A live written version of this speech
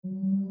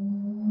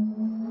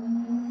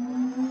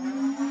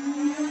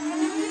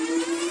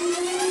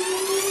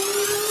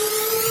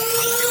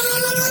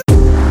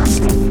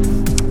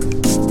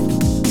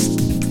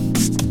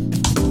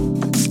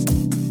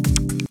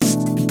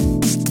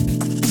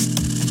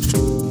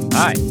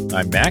Hi,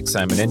 I'm Max.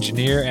 I'm an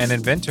engineer and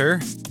inventor.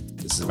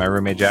 This is my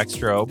roommate, Jack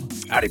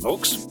Strobe. Howdy,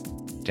 folks.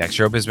 Jack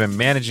Strobe has been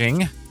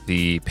managing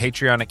the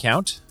Patreon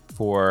account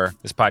for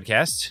this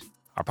podcast.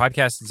 Our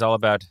podcast is all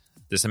about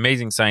this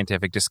amazing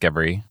scientific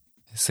discovery.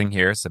 This thing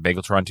here, it's the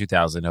Bageltron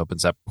 2000,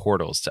 opens up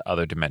portals to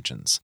other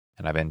dimensions.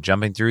 And I've been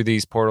jumping through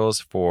these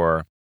portals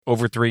for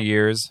over 3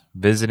 years,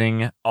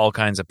 visiting all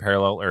kinds of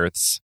parallel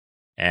Earths.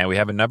 And we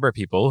have a number of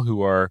people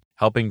who are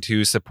helping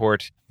to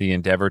support the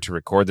endeavor to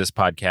record this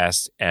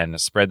podcast and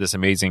spread this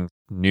amazing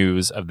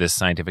news of this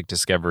scientific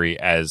discovery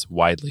as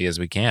widely as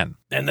we can.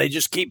 And they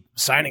just keep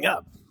signing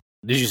up.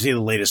 Did you see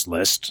the latest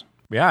list?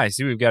 Yeah, I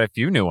see we've got a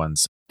few new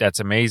ones. That's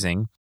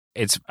amazing.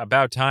 It's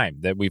about time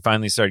that we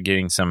finally started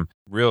getting some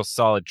real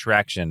solid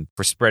traction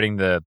for spreading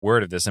the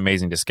word of this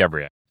amazing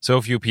discovery. So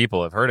few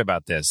people have heard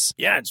about this.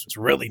 Yeah, it's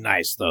really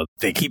nice, though.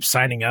 They keep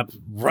signing up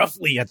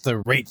roughly at the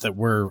rate that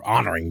we're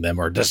honoring them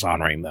or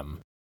dishonoring them.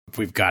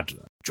 We've got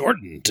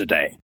Jordan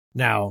today.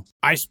 Now,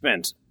 I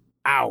spent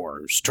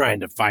hours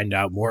trying to find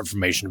out more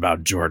information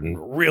about Jordan.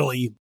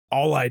 Really,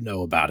 all I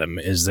know about him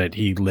is that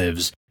he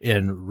lives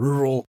in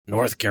rural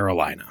North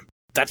Carolina.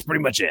 That's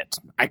pretty much it.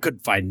 I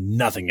could find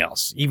nothing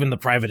else. Even the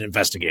private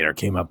investigator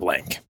came up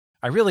blank.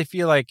 I really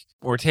feel like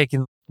we're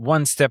taking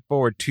one step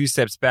forward, 2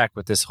 steps back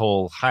with this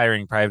whole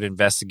hiring private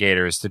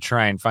investigators to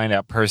try and find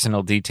out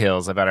personal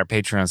details about our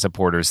Patreon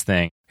supporters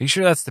thing. Are you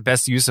sure that's the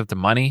best use of the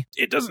money?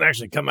 It doesn't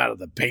actually come out of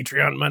the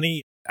Patreon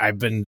money. I've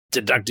been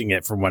deducting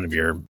it from one of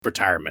your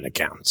retirement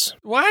accounts.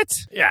 What?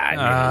 Yeah.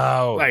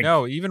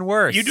 No, even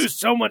worse. You do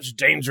so much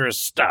dangerous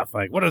stuff.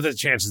 Like, what are the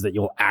chances that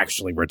you'll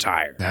actually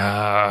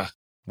retire?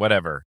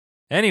 Whatever.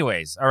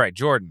 Anyways, all right,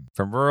 Jordan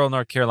from rural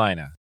North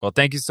Carolina. Well,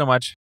 thank you so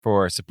much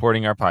for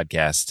supporting our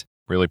podcast.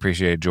 Really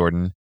appreciate it,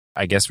 Jordan.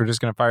 I guess we're just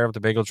going to fire up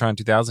the Bageltron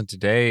 2000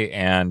 today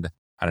and,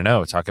 I don't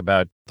know, talk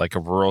about like a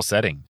rural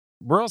setting.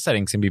 Rural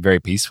settings can be very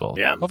peaceful.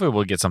 Yeah. Hopefully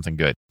we'll get something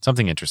good,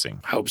 something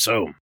interesting. Hope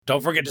so.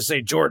 Don't forget to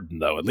say Jordan,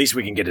 though. At least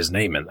we can get his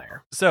name in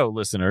there. So,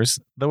 listeners,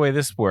 the way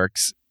this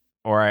works,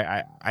 or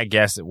I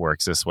guess it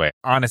works this way.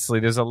 Honestly,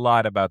 there's a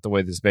lot about the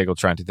way this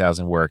Bageltron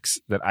 2000 works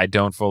that I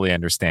don't fully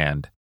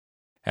understand,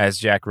 as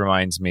Jack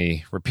reminds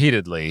me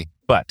repeatedly.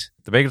 But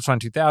the Bageltron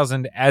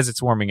 2000, as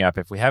it's warming up,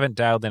 if we haven't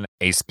dialed in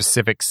a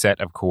specific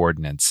set of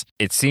coordinates,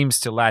 it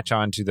seems to latch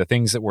on to the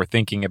things that we're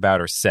thinking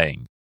about or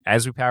saying.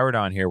 As we power it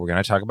on here, we're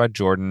going to talk about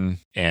Jordan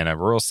in a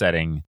rural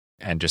setting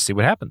and just see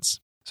what happens.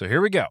 So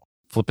here we go.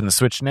 Flipping the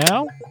switch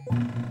now.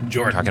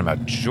 Jordan. We're talking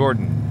about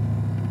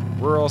Jordan.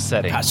 Rural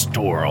setting.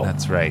 Pastoral.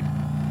 That's right.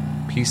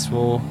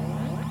 Peaceful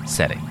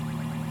setting.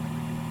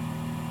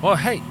 Well,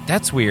 hey,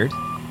 that's weird.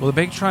 Well,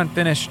 the Bageltron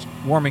finished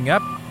warming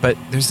up, but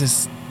there's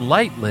this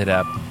light lit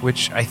up,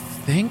 which I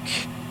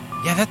think,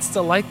 that's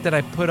the light that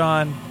I put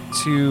on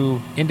to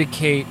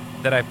indicate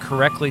that I've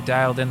correctly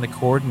dialed in the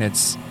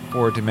coordinates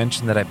for a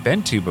dimension that I've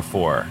been to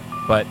before.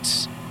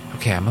 But,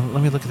 okay,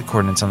 let me look at the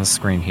coordinates on the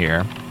screen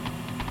here.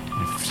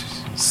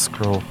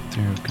 Scroll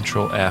through,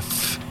 Control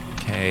F.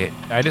 Okay,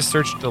 I just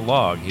searched the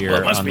log here.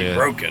 Well, it must be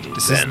broken.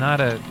 This is not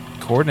a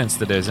coordinates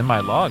that is in my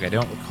log. I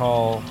don't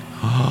recall.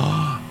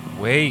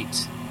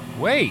 Wait.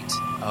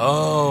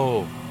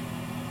 Oh,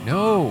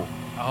 no,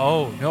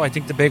 I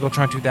think the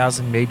Bageltron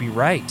 2000 may be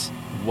right.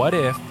 What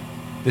if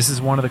this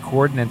is one of the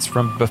coordinates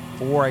from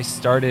before I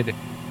started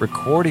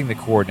recording the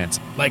coordinates?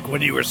 Like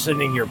when you were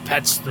sending your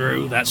pets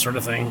through, that sort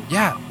of thing?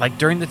 Yeah, like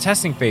during the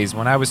testing phase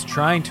when I was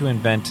trying to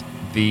invent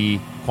the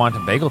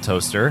quantum bagel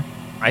toaster,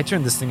 I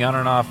turned this thing on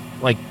and off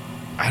like,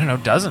 I don't know,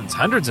 dozens,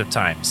 hundreds of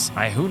times.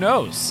 Who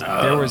knows?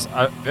 There was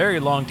a very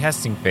long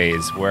testing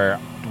phase where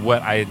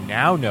what I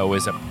now know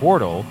is a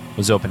portal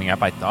was opening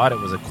up. I thought it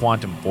was a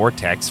quantum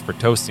vortex for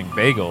toasting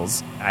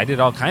bagels. I did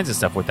all kinds of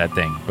stuff with that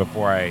thing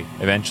before I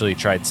eventually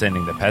tried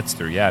sending the pets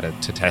through,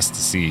 to test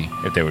to see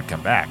if they would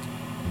come back.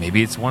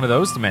 Maybe it's one of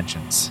those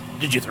dimensions.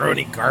 Did you throw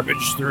any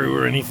garbage through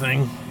or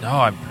anything? No,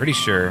 I'm pretty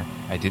sure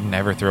I didn't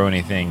ever throw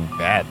anything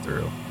bad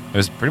through. It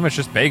was pretty much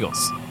just bagels.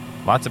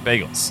 Lots of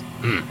bagels.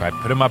 I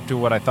put them up to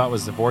what I thought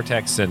was the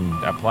vortex and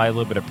apply a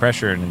little bit of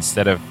pressure, and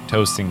instead of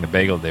toasting the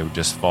bagel, they would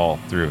just fall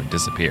through and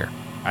disappear.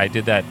 I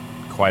did that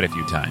quite a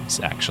few times,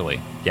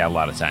 actually. Yeah, a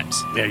lot of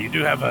times. Yeah, you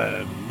do have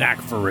a knack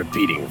for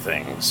repeating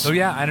things. So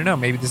yeah, I don't know.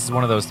 Maybe this is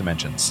one of those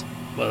dimensions.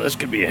 Well, this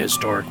could be a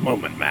historic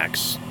moment,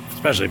 Max.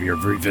 Especially if you're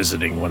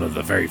revisiting one of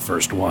the very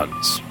first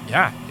ones.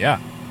 Yeah.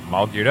 I'm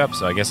all geared up,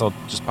 so I guess I'll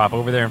just pop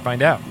over there and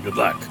find out. Good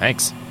luck.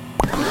 Thanks.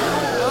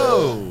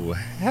 Oh,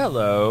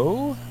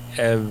 hello,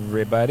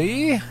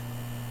 everybody.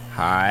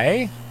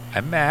 Hi,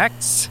 I'm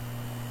Max.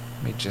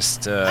 Let me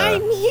just,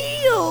 I'm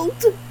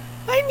healed!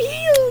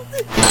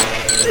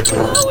 The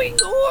glowing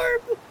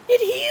orb! It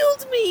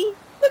healed me!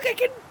 Look, I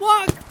can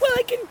walk. Well,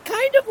 I can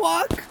kind of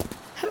walk.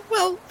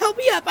 Well, help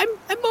me up.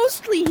 I'm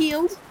mostly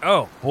healed.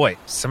 Oh, boy.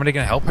 Somebody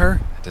gonna help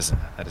her?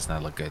 That does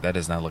not look good. That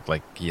does not look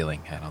like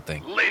healing, I don't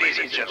think. Ladies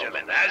and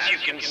gentlemen, as you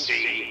can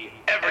see,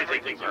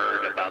 everything you've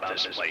heard about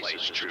this place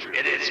is true.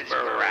 It is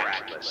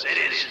miraculous. It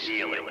is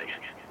healing.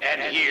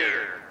 And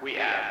here we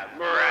have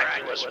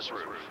miraculous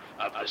proof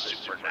of the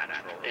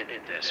supernatural in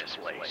this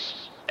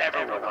place.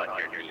 Everyone on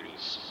your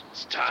knees.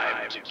 It's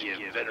time to give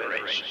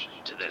veneration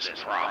to this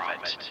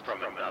prophet from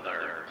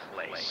another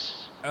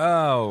place.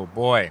 Oh,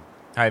 boy.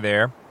 Hi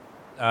there.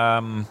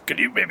 Could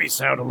you maybe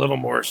sound a little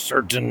more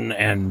certain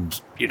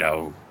and,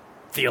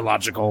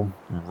 theological?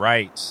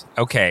 Right.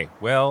 Okay.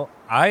 Well,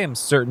 I am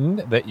certain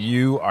that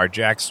you are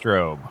Jack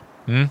Strobe.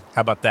 How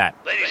about that?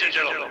 Ladies and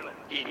gentlemen,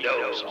 he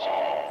knows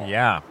all.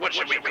 Yeah. What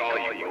should we call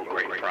you,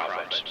 great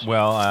prophet?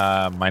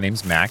 Well, my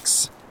name's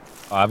Max.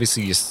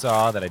 Obviously, you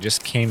saw that I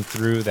just came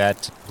through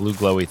that blue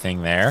glowy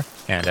thing there.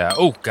 And,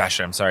 oh, gosh,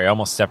 I'm sorry. I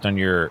almost stepped on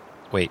your...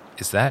 Wait,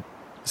 is that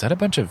a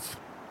bunch of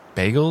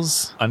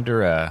bagels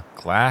under a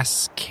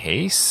glass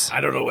case?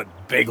 I don't know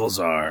what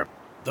bagels are.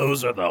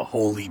 Those are the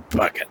holy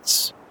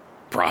buckets.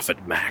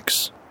 Prophet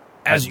Max.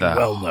 As you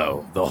well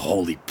know, the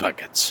holy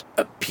buckets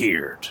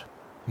appeared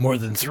more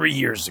than 3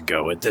 years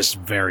ago at this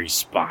very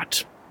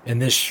spot.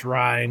 And this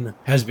shrine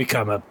has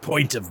become a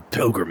point of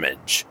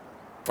pilgrimage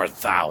for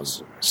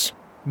thousands.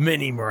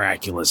 Many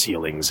miraculous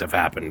healings have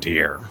happened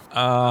here.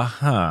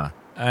 Uh-huh.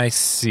 I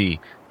see.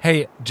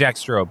 Hey, Jack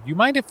Strobe, you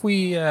mind if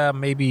we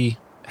maybe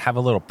have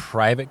a little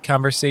private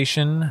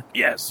conversation?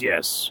 Yes.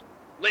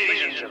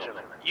 Ladies and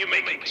gentlemen, you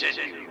may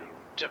continue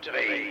to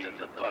bathe in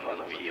the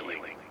puddle of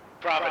healing.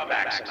 Prophet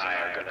Max and I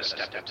are going to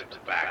step into the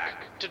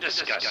back to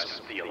discuss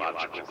some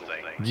theological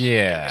things.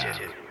 Yeah.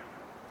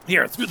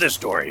 Here, through this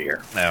door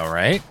here. All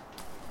right.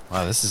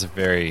 Wow, this is a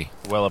very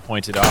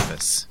well-appointed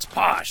office. It's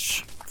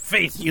posh.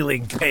 Faith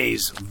healing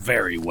pays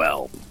very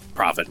well,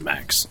 Prophet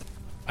Max.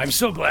 I'm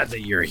so glad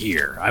that you're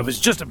here. I was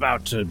just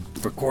about to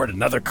record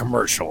another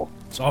commercial.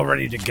 It's all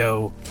ready to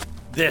go.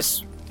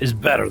 This is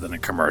better than a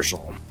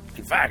commercial.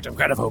 In fact, I'm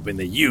kind of hoping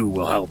that you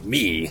will help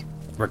me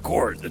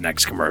record the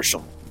next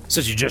commercial.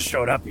 Since you just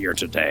showed up here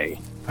today,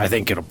 I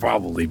think it'll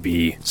probably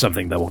be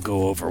something that will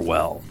go over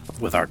well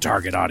with our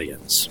target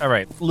audience. All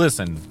right,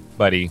 listen,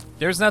 buddy.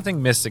 There's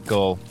nothing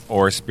mystical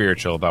or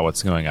spiritual about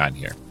what's going on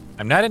here.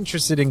 I'm not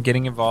interested in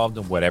getting involved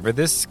in whatever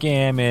this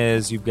scam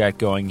is you've got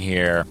going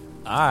here.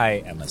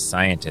 I am a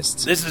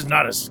scientist. This is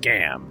not a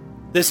scam.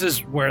 This is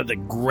where the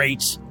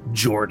great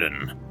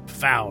Jordan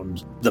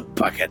found the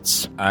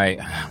buckets.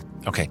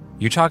 Okay,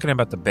 you're talking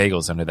about the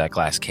bagels under that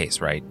glass case,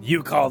 right?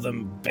 You call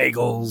them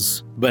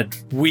bagels, but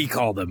we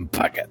call them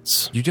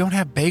buckets. You don't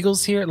have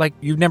bagels here? Like,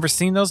 you've never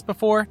seen those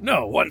before?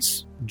 No,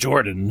 once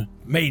Jordan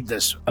made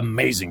this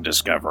amazing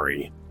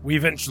discovery, we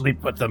eventually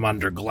put them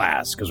under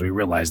glass because we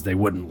realized they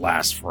wouldn't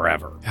last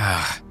forever.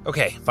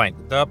 Okay, fine.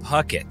 The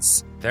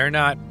buckets. They're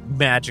not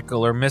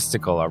magical or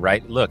mystical, all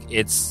right? Look,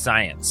 it's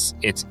science.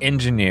 It's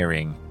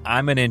engineering.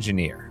 I'm an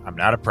engineer. I'm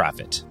not a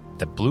prophet.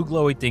 The blue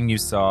glowy thing you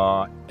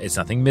saw is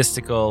nothing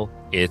mystical.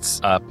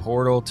 It's a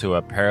portal to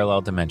a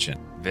parallel dimension.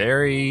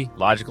 Very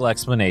logical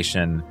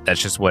explanation.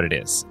 That's just what it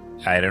is.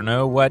 I don't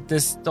know what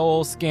this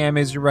whole scam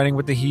is you're running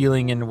with the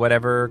healing and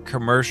whatever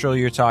commercial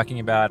you're talking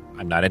about.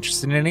 I'm not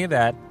interested in any of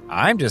that.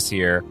 I'm just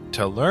here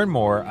to learn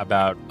more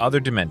about other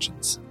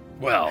dimensions.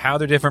 Well, How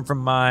they're different from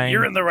mine.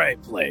 you're in the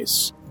right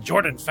place.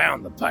 Jordan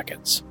found the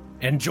buckets,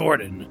 and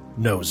Jordan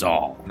knows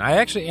all. And I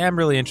actually am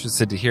really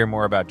interested to hear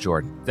more about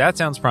Jordan. That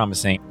sounds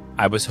promising.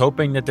 I was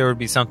hoping that there would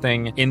be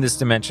something in this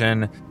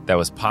dimension that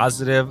was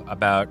positive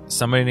about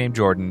somebody named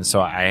Jordan,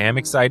 so I am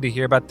excited to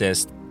hear about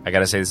this. I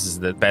gotta say, this is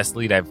the best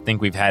lead I think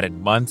we've had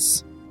in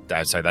months.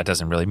 I'm sorry, that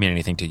doesn't really mean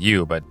anything to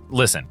you, but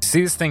listen,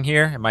 see this thing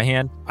here in my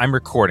hand? I'm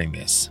recording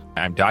this.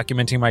 I'm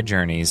documenting my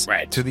journeys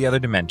to the other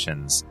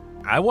dimensions.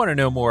 I want to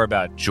know more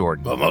about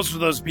Jordan. But most of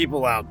those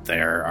people out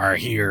there are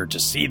here to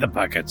see the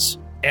buckets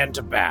and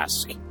to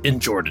bask in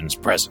Jordan's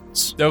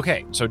presence.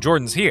 Okay, so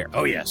Jordan's here.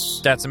 Oh,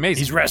 yes. That's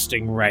amazing. He's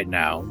resting right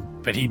now,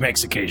 but he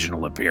makes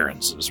occasional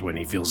appearances when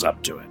he feels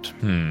up to it.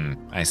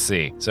 I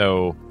see.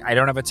 So I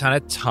don't have a ton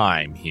of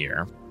time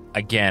here.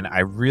 Again,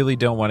 I really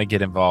don't want to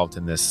get involved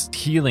in this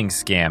healing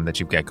scam that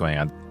you've got going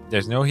on.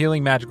 There's no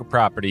healing magical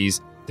properties.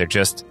 They're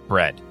just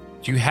bread.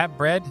 Do you have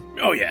bread?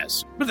 Oh,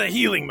 yes. But the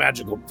healing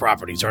magical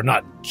properties are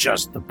not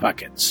just the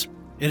buckets.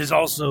 It is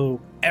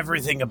also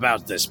everything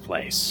about this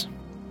place.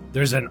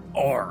 There's an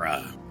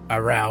aura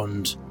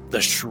around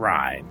the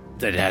shrine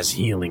that has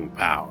healing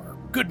power.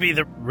 Could be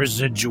the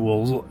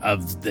residual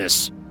of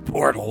this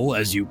portal,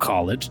 as you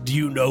call it. Do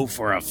you know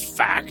for a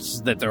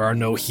fact that there are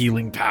no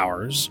healing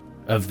powers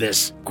of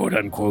this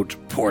quote-unquote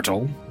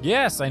portal?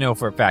 Yes, I know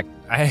for a fact.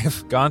 I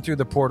have gone through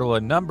the portal a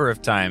number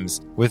of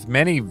times with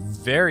many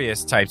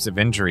various types of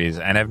injuries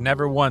and have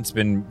never once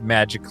been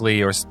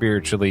magically or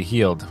spiritually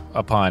healed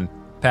upon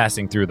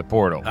passing through the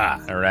portal.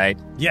 All right?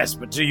 Yes,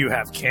 but do you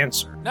have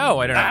cancer? No,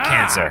 I don't have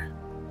cancer.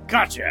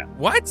 Gotcha.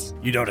 What?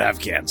 You don't have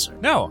cancer.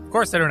 No, of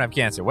course I don't have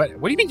cancer.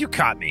 What do you mean you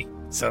caught me?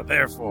 So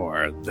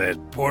therefore,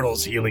 the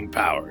portal's healing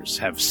powers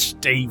have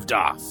staved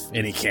off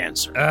any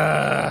cancer.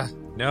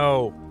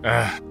 No.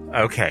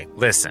 Okay,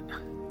 listen.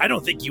 I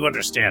don't think you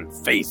understand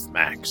faith,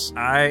 Max.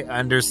 I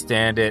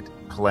understand it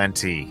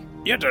plenty.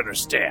 You have to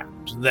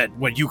understand that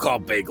what you call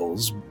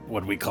bagels,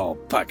 what we call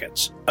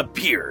buckets,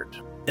 appeared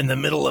in the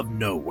middle of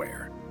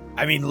nowhere.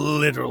 I mean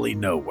literally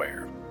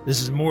nowhere.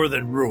 This is more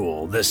than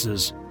rural. This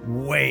is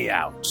way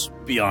out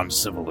beyond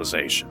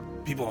civilization.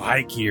 People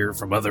hike here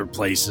from other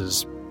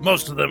places.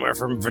 Most of them are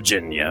from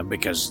Virginia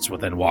because it's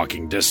within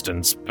walking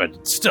distance,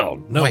 but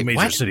still, no Wait, major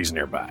what? cities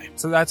nearby.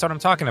 So that's what I'm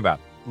talking about.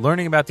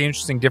 Learning about the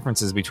interesting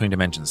differences between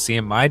dimensions. See,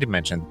 in my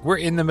dimension, we're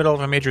in the middle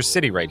of a major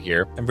city right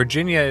here, and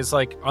Virginia is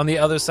like on the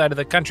other side of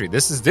the country.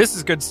 This is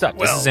good stuff.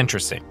 This Well- is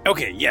interesting.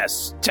 Okay,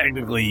 yes,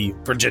 technically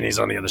Virginia's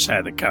on the other side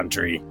of the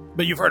country,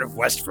 but you've heard of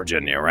West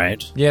Virginia,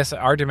 right? Yes,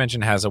 our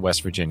dimension has a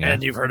West Virginia.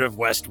 And you've heard of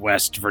West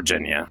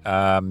Virginia.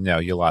 No,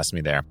 you lost me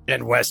there.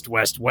 And West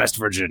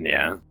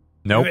Virginia.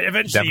 Nope,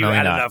 Eventually you definitely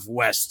add not. est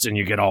wests and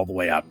you get all the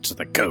way out to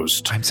the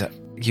coast. I'm so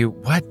you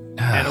what?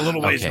 And a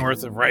little ways Okay.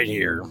 north of right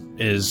here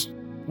is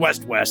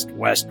West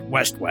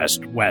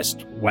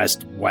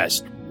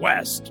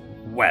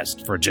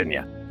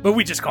Virginia. But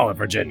we just call it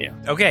Virginia.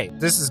 Okay,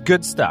 this is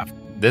good stuff.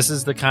 This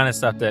is the kind of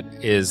stuff that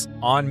is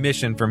on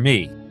mission for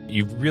me.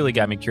 You've really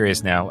got me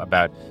curious now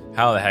about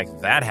how the heck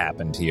that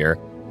happened here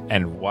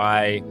and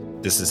why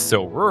this is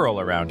so rural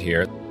around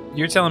here.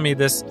 You're telling me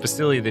this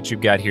facility that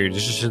you've got here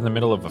is just in the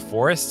middle of a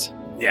forest?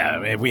 Yeah, I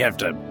mean, we have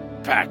to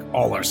pack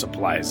all our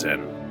supplies in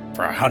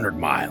for 100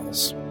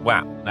 miles.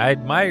 Wow, I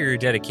admire your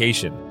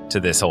dedication to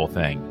this whole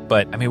thing.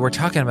 But, I mean, we're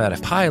talking about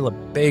a pile of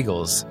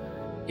bagels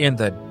in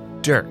the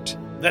dirt.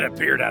 That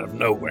appeared out of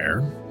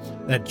nowhere,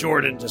 that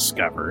Jordan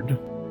discovered.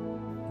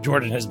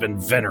 Jordan has been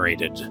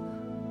venerated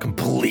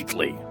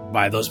completely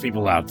by those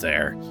people out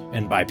there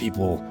and by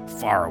people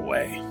far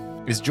away.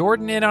 Is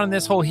Jordan in on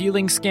this whole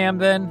healing scam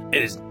then?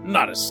 It is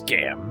not a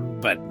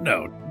scam, but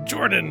no,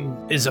 Jordan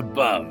is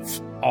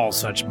above all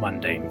such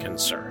mundane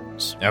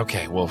concerns.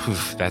 Okay, well,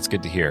 that's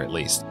good to hear at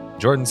least.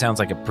 Jordan sounds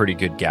like a pretty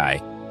good guy.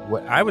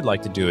 What I would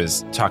like to do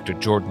is talk to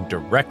Jordan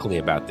directly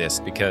about this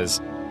because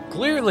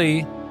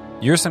clearly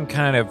you're some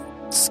kind of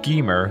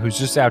schemer who's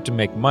just out to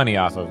make money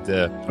off of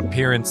the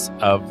appearance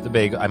of the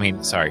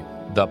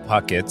the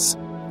puckets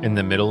in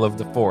the middle of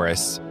the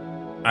forest.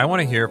 I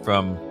want to hear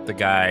from the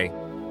guy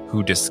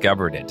who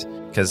discovered it.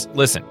 Because,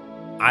 listen,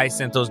 I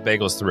sent those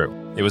bagels through.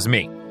 It was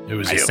me. It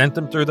was I you. sent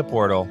them through the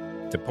portal.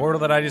 The portal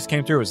that I just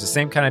came through was the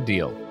same kind of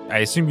deal. I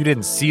assume you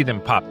didn't see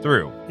them pop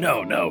through.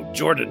 No,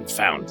 Jordan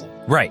found them.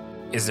 Right.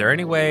 Is there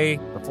any way,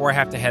 before I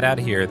have to head out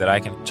of here, that I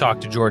can talk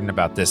to Jordan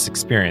about this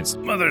experience?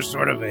 Well, there's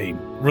sort of a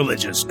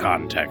religious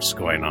context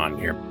going on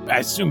here. I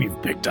assume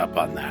you've picked up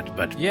on that,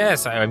 but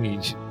Yes, I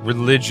mean,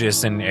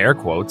 religious in air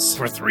quotes.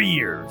 for 3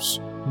 years,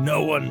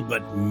 no one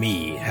but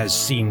me has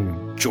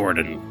seen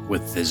Jordan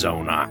with his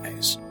own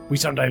eyes. We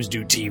sometimes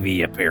do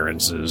TV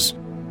appearances,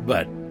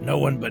 but no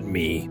one but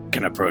me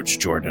can approach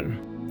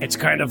Jordan. It's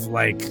kind of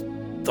like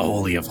the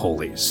Holy of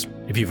Holies,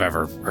 if you've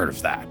ever heard of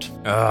that.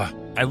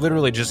 I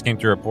literally just came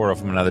through a portal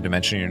from another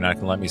dimension. You're not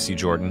going to let me see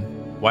Jordan.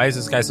 Why is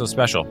this guy so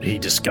special? He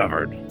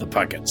discovered the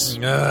puckets.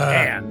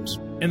 And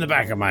in the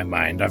back of my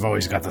mind, I've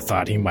always got the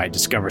thought he might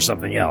discover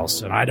something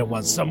else, and I don't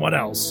want someone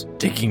else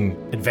taking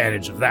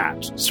advantage of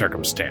that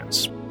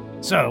circumstance.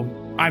 So,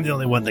 I'm the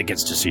only one that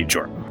gets to see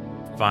Jordan.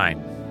 Fine.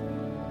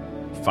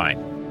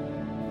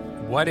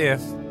 What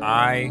if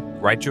I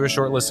write you a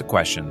short list of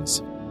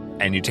questions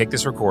and you take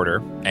this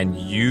recorder and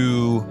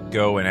you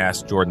go and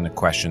ask Jordan the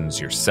questions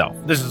yourself?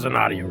 This is an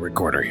audio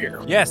recorder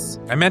here. Yes,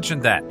 I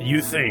mentioned that.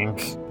 You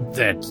think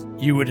that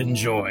you would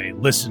enjoy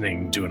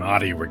listening to an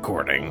audio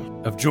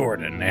recording of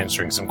Jordan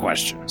answering some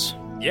questions?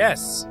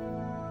 Yes.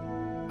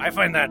 I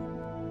find that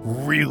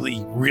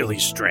really, really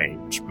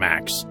strange,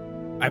 Max.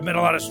 I've met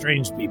a lot of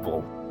strange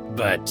people,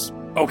 but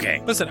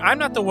okay. Listen, I'm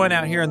not the one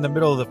out here in the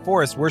middle of the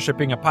forest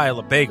worshiping a pile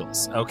of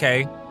bagels,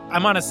 okay?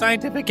 I'm on a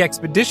scientific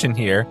expedition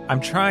here. I'm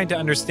trying to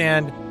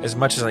understand as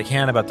much as I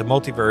can about the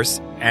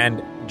multiverse,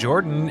 and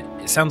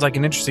Jordan sounds like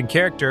an interesting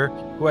character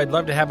who I'd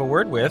love to have a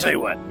word I'll with. tell you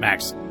what,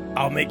 Max,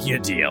 I'll make you a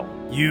deal.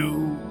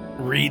 You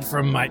read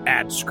from my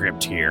ad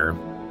script here,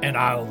 and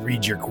I'll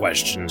read your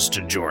questions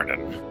to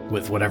Jordan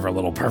with whatever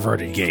little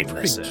perverted game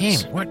this Big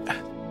is. game.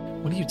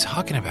 What are you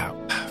talking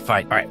about?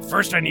 Fine. All right,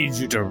 first I need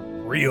you to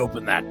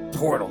reopen that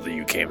portal that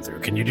you came through.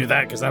 Can you do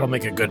that? Because that'll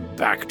make a good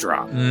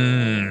backdrop.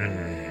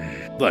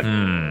 Look,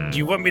 do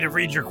you want me to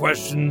read your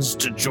questions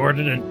to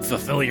Jordan and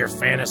fulfill your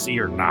fantasy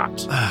or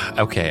not?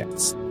 Okay,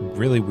 it's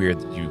really weird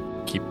that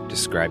you keep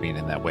describing it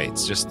in that way.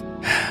 It's just,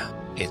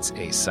 it's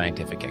a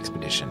scientific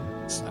expedition.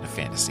 It's not a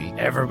fantasy.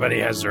 Everybody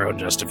has their own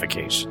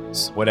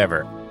justifications.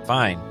 Whatever.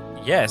 Fine.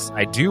 Yes,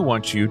 I do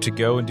want you to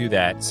go and do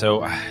that.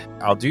 So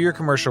I'll do your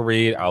commercial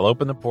read. I'll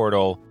open the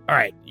portal. All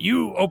right,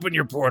 you open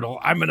your portal.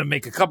 I'm going to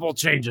make a couple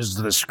changes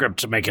to the script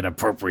to make it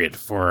appropriate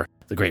for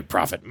the great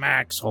prophet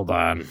Max. Hold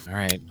on. All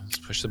right, let's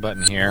push the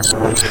button here.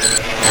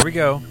 Here we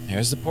go.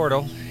 Here's the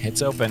portal.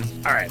 It's open.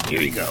 All right,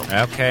 here you go.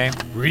 Okay.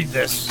 Read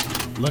this.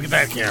 Look at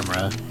that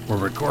camera. We're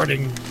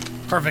recording.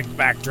 Perfect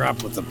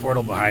backdrop with the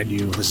portal behind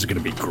you. This is going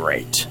to be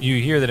great.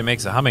 You hear that it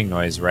makes a humming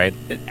noise, right?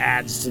 It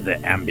adds to the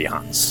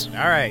ambiance.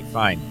 All right,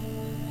 fine.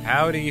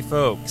 Howdy,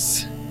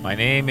 folks. My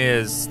name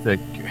is the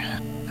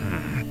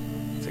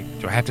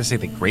Do I have to say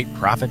the Great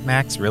Prophet,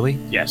 Max? Really?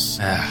 Yes.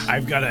 Ugh.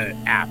 I've got an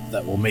app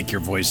that will make your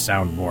voice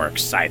sound more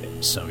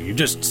excited, so you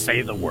just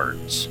say the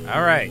words.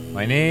 All right.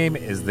 My name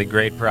is the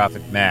Great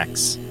Prophet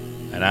Max,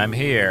 and I'm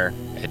here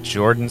at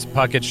Jordan's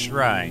Puckett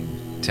Shrine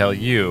to tell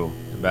you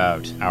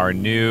about our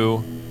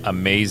new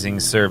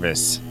amazing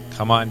service.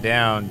 Come on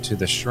down to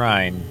the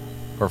shrine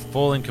for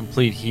full and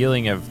complete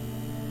healing of,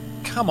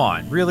 come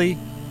on, really?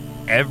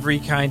 Every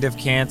kind of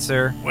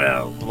cancer,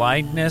 Well,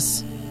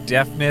 blindness,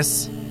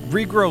 deafness,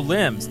 regrow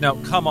limbs. No,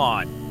 come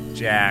on,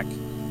 Jack.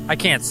 I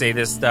can't say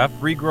this stuff.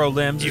 Regrow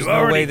limbs. you There's no way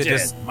already that did.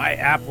 just. My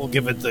app will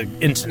give it the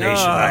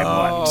intonation I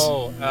want.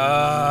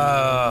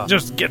 Oh,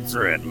 Just get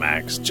through it,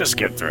 Max. Just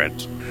get through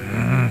it.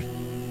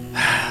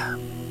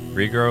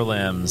 regrow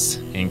limbs,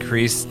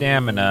 increase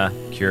stamina,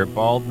 cure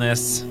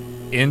baldness,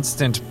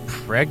 instant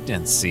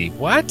pregnancy.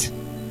 What?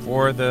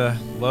 For the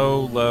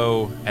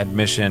low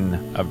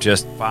admission of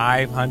just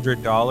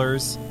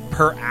 $500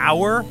 per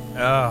hour?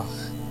 Ugh.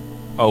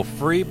 Oh,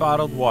 free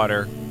bottled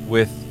water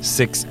with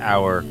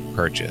 6-hour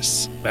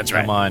purchase. That's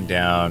right. Come on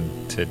down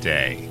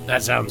today.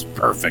 That sounds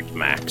perfect,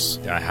 Max.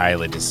 I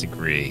highly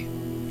disagree.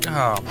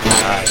 Oh, my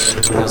God.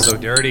 It feels so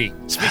dirty.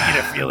 Speaking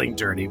of feeling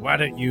dirty, why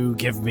don't you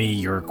give me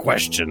your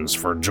questions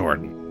for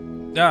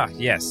Jordan?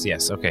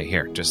 Yes. Okay,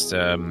 here. Just,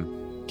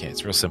 okay,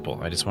 it's real simple.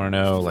 I just want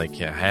to know, like,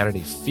 how did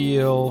he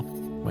feel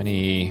when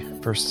he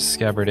first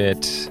discovered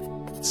it?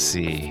 Let's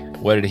see.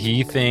 What did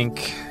he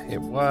think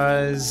it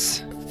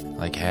was?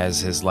 Like, has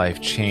his life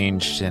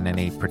changed in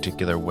any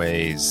particular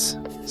ways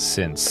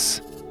since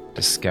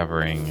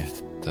discovering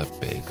the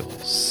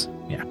bagels?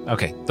 Yeah,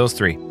 okay, those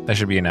 3. That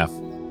should be enough.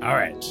 All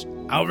right.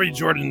 I'll read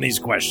Jordan these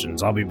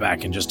questions. I'll be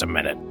back in just a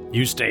minute.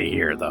 You stay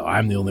here, though.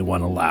 I'm the only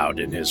one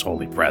allowed in his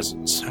holy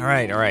presence. All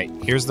right.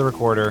 Here's the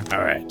recorder.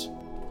 All right.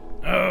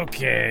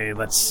 Okay,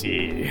 let's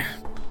see.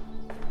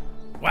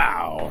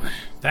 Wow,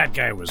 that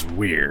guy was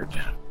weird.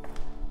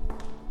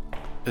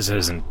 This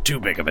isn't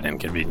too big of an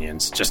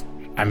inconvenience, just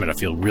I'm gonna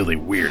feel really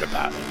weird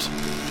about it.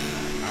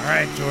 All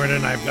right,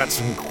 Jordan, I've got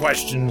some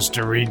questions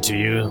to read to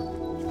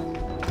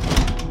you.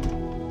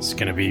 It's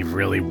gonna be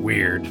really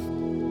weird.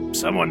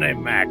 Someone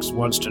named Max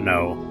wants to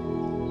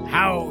know,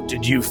 how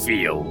did you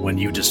feel when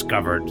you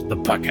discovered the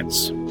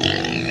Pucketts?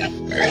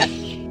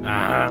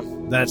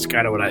 That's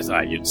kind of what I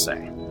thought you'd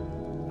say.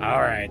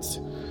 All right.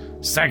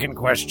 Second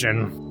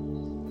question.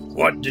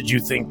 What did you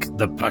think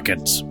the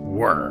Pucketts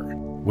were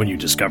when you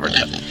discovered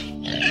them?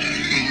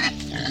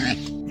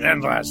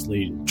 And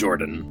lastly,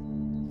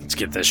 Jordan, let's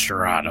get this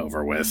charade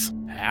over with.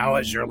 How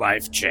has your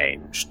life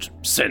changed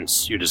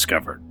since you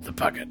discovered the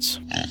Pucketts?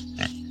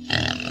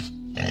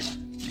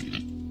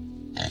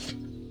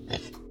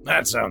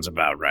 That sounds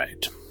about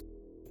right.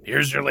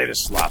 Here's your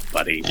latest slop,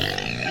 buddy.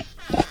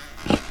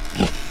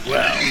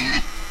 Well,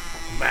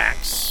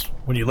 Max,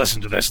 when you listen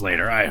to this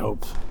later, I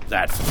hope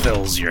that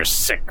fulfills your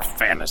sick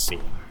fantasy.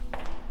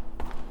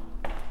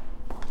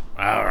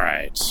 All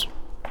right.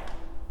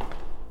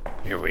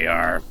 Here we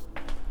are.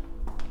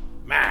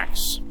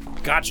 Max,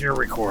 got your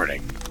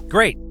recording.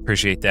 Great.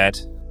 Appreciate that.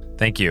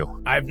 Thank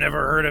you. I've never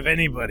heard of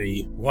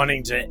anybody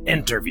wanting to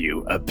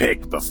interview a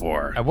pig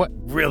before. What?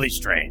 Really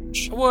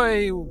strange.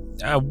 Wait,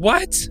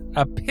 what?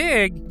 A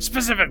pig?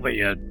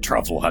 Specifically a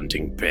truffle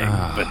hunting pig,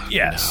 but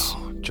yes.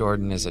 No.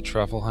 Jordan is a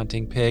truffle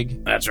hunting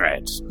pig? That's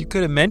right. You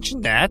could have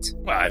mentioned that.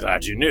 Well, I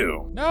thought you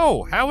knew.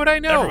 No, how would I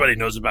know? Everybody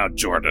knows about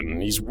Jordan.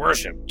 He's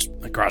worshipped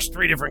across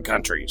 3 different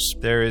countries.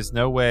 There is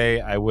no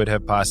way I would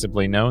have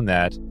possibly known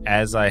that.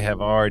 As I have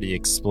already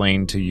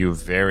explained to you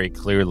very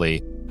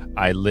clearly,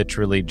 I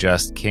literally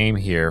just came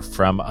here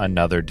from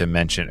another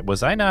dimension.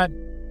 Was I not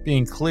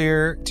being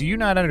clear? Do you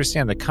not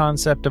understand the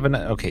concept of an...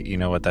 Okay, you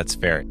know what? That's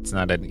fair. It's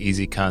not an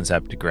easy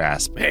concept to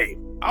grasp. Hey,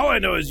 all I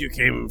know is you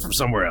came from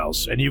somewhere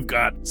else, and you've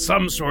got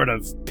some sort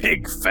of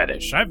pig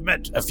fetish. I've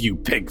met a few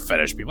pig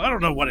fetish people. I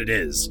don't know what it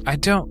is. I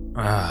don't...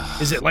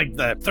 Is it like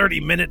the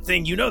 30-minute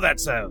thing? You know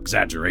that's an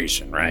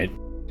exaggeration, right?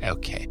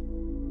 Okay.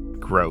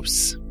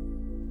 Gross.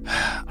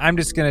 I'm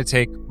just going to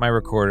take my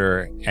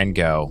recorder and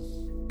go.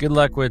 Good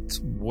luck with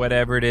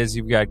whatever it is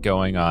you've got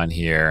going on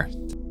here.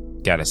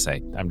 Gotta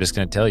say, I'm just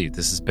going to tell you,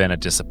 this has been a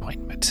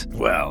disappointment.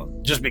 Well,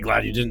 just be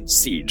glad you didn't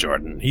see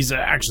Jordan. He's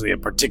actually a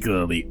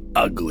particularly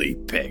ugly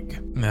pig.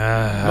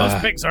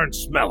 Most pigs aren't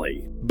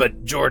smelly,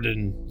 but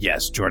Jordan,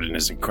 yes, Jordan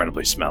is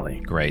incredibly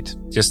smelly. Great.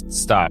 Just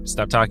stop.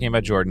 Stop talking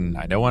about Jordan.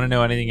 I don't want to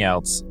know anything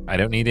else. I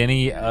don't need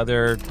any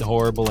other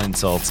horrible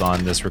insults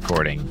on this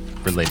recording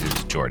related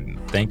to Jordan.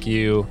 Thank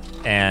you,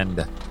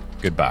 and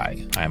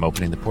goodbye. I'm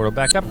opening the portal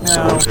back up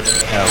now.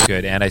 Oh,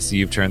 good. And I see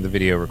you've turned the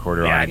video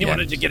recorder on Yeah, and again. you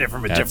wanted to get it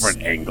from a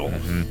different angle.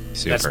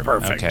 Super. That's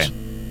perfect. Okay.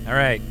 All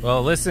right.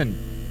 Well, listen,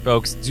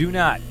 folks, do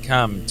not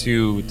come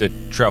to the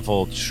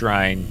Truffle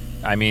Shrine.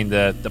 I mean,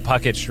 the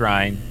Puckett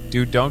Shrine.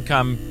 Dude, don't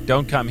come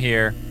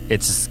here.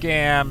 It's a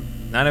scam.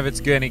 None of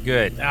it's any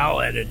good.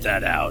 I'll edit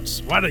that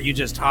out. Why don't you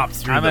just hop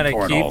through I'm the gonna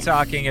portal? keep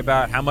talking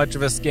about how much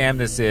of a scam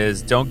this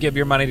is. Don't give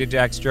your money to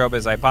Jack Strobe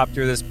as I pop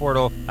through this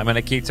portal. I'm going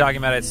to keep talking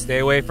about it. Stay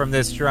away from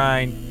this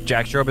shrine.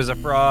 Jack Strobe is a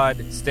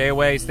fraud. Stay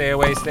away, stay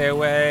away, stay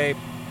away.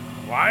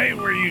 Why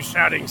were you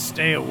shouting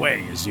stay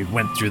away as you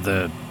went through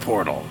the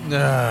portal?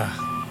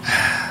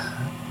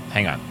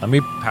 Hang on. Let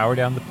me power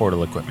down the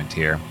portal equipment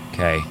here.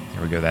 Okay,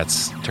 here we go.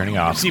 That's turning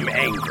You off. seem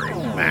angry,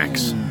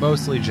 Max.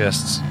 Mostly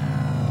just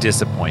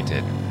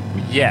disappointed.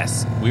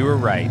 Yes, we were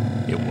right.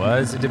 It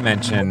was a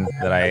dimension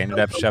that I ended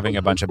up shoving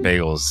a bunch of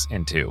bagels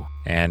into.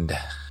 And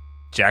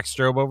Jack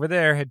Strobe over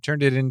there had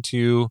turned it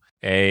into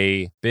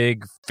a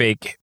big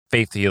fake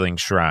faith healing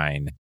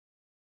shrine.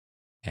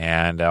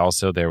 And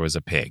also there was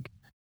a pig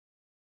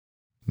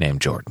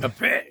named Jordan. A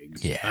pig?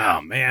 Yeah.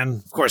 Oh,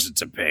 man. Of course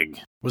it's a pig.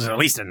 Was it at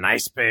least a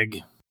nice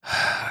pig?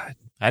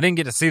 I didn't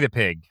get to see the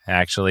pig,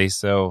 actually,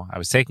 so I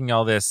was taking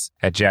all this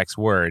at Jack's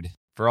word.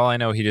 For all I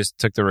know, he just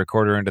took the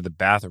recorder into the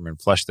bathroom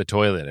and flushed the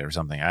toilet or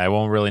something. I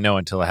won't really know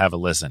until I have a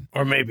listen.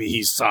 Or maybe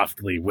he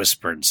softly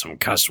whispered some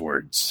cuss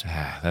words.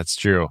 That's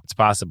true. It's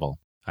possible.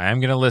 I am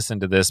going to listen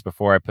to this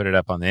before I put it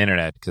up on the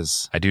internet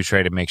because I do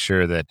try to make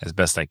sure that as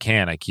best I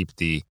can, I keep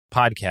the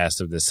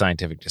podcast of this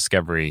scientific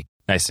discovery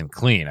nice and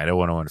clean. I don't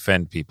want to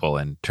offend people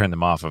and turn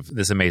them off of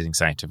this amazing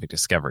scientific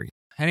discovery.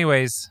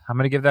 Anyways, I'm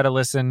going to give that a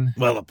listen.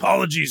 Well,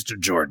 apologies to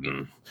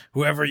Jordan.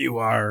 Whoever you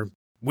are,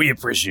 we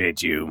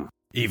appreciate you.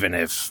 Even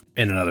if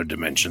in another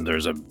dimension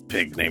there's a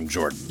pig named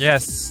Jordan.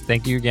 Yes,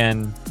 thank you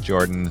again,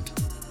 Jordan.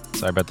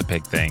 Sorry about the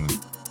pig thing.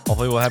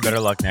 Hopefully we'll have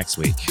better luck next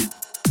week.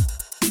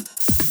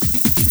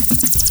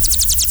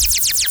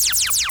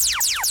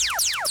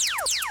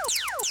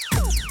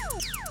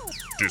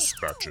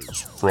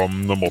 Dispatches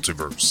from the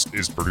Multiverse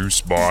is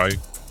produced by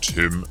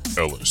Tim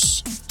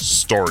Ellis,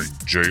 starring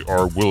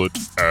J.R. Willett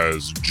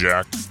as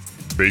Jack,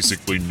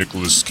 basically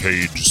Nicolas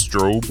Cage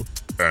Strobe,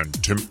 and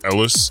Tim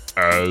Ellis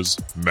as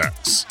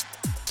Max.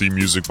 Theme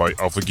music by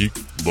Alpha Geek,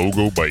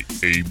 logo by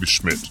Abe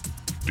Schmidt.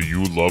 Do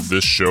you love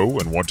this show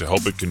and want to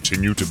help it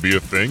continue to be a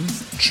thing?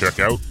 Check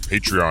out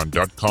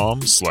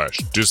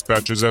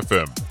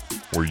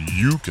patreon.com/dispatchesfm, where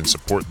you can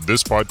support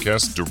this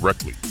podcast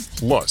directly,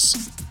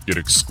 plus get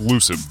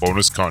exclusive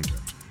bonus content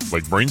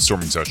like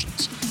brainstorming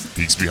sessions,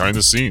 peeks behind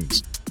the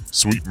scenes,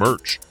 sweet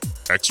merch,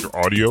 extra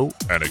audio,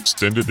 and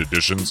extended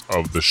editions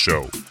of the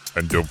show.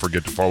 And don't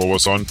forget to follow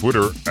us on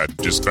Twitter at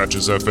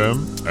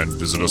DispatchesFM and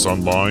visit us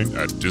online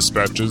at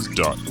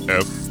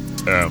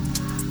dispatches.fm.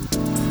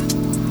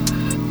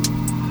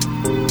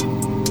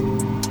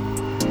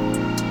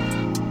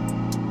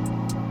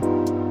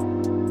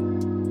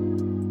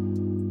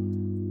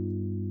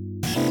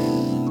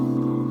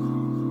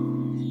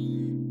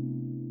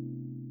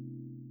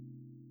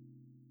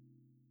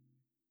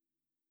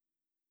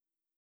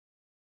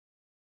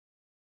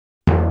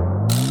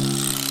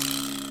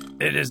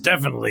 It has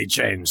definitely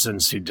changed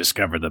since he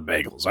discovered the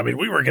bagels. I mean,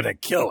 we were going to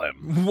kill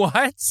him.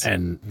 What?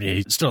 And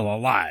he's still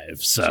alive,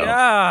 so...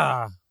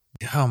 Yeah.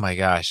 Oh my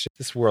gosh.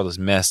 This world is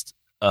messed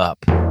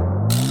up.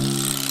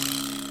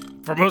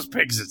 For most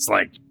pigs, it's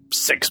like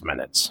 6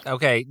 minutes.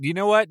 Okay, you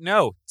know what?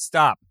 No.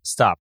 Stop.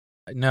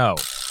 No.